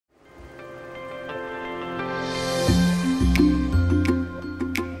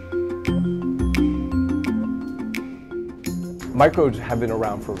Microbes have been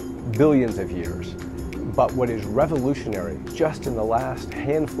around for billions of years, but what is revolutionary just in the last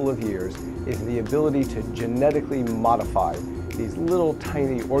handful of years is the ability to genetically modify these little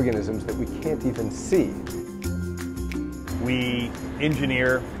tiny organisms that we can't even see. We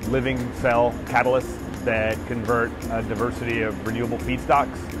engineer living cell catalysts that convert a diversity of renewable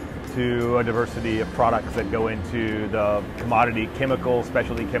feedstocks to a diversity of products that go into the commodity chemical,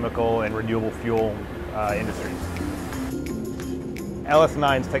 specialty chemical, and renewable fuel industries.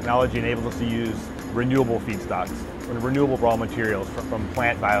 LS9's technology enables us to use renewable feedstocks, renewable raw materials from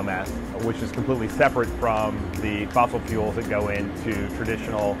plant biomass, which is completely separate from the fossil fuels that go into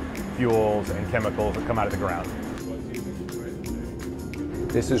traditional fuels and chemicals that come out of the ground.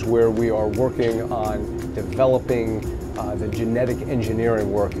 This is where we are working on developing the genetic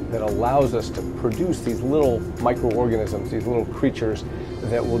engineering work that allows us to produce these little microorganisms, these little creatures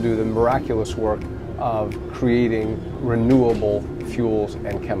that will do the miraculous work of creating renewable fuels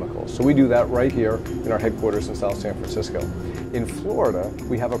and chemicals. So we do that right here in our headquarters in South San Francisco. In Florida,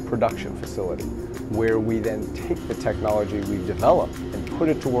 we have a production facility where we then take the technology we've developed and put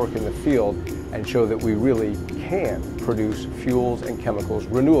it to work in the field and show that we really can produce fuels and chemicals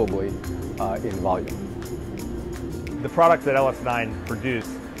renewably in volume. The products that LS9 produce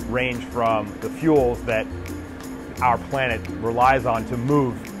range from the fuels that our planet relies on to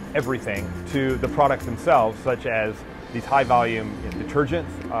move everything to the products themselves, such as these high-volume detergents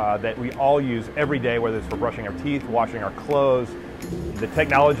that we all use every day, whether it's for brushing our teeth, washing our clothes. The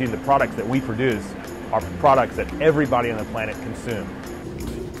technology and the products that we produce are products that everybody on the planet consumes.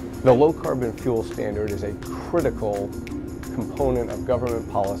 The low-carbon fuel standard is a critical component of government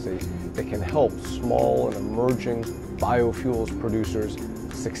policy that can help small and emerging biofuels producers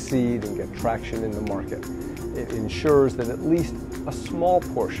succeed and get traction in the market. It ensures that at least a small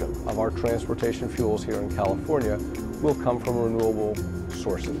portion of our transportation fuels here in California will come from renewable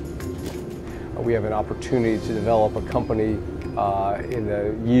sources. We have an opportunity to develop a company in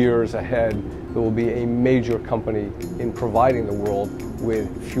the years ahead that will be a major company in providing the world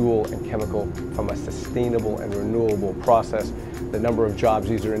with fuel and chemical from a sustainable and renewable process. The number of jobs,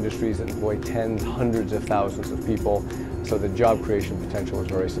 these are industries that employ tens, hundreds of thousands of people, so the job creation potential is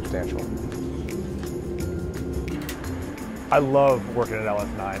very substantial. I love working at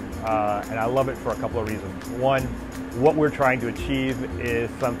LS9, and I love it for a couple of reasons. One, what we're trying to achieve is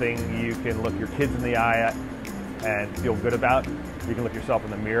something you can look your kids in the eye at and feel good about. You can look yourself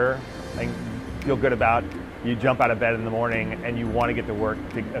in the mirror and feel good about. You jump out of bed in the morning and you want to get to work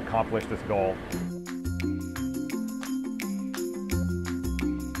to accomplish this goal.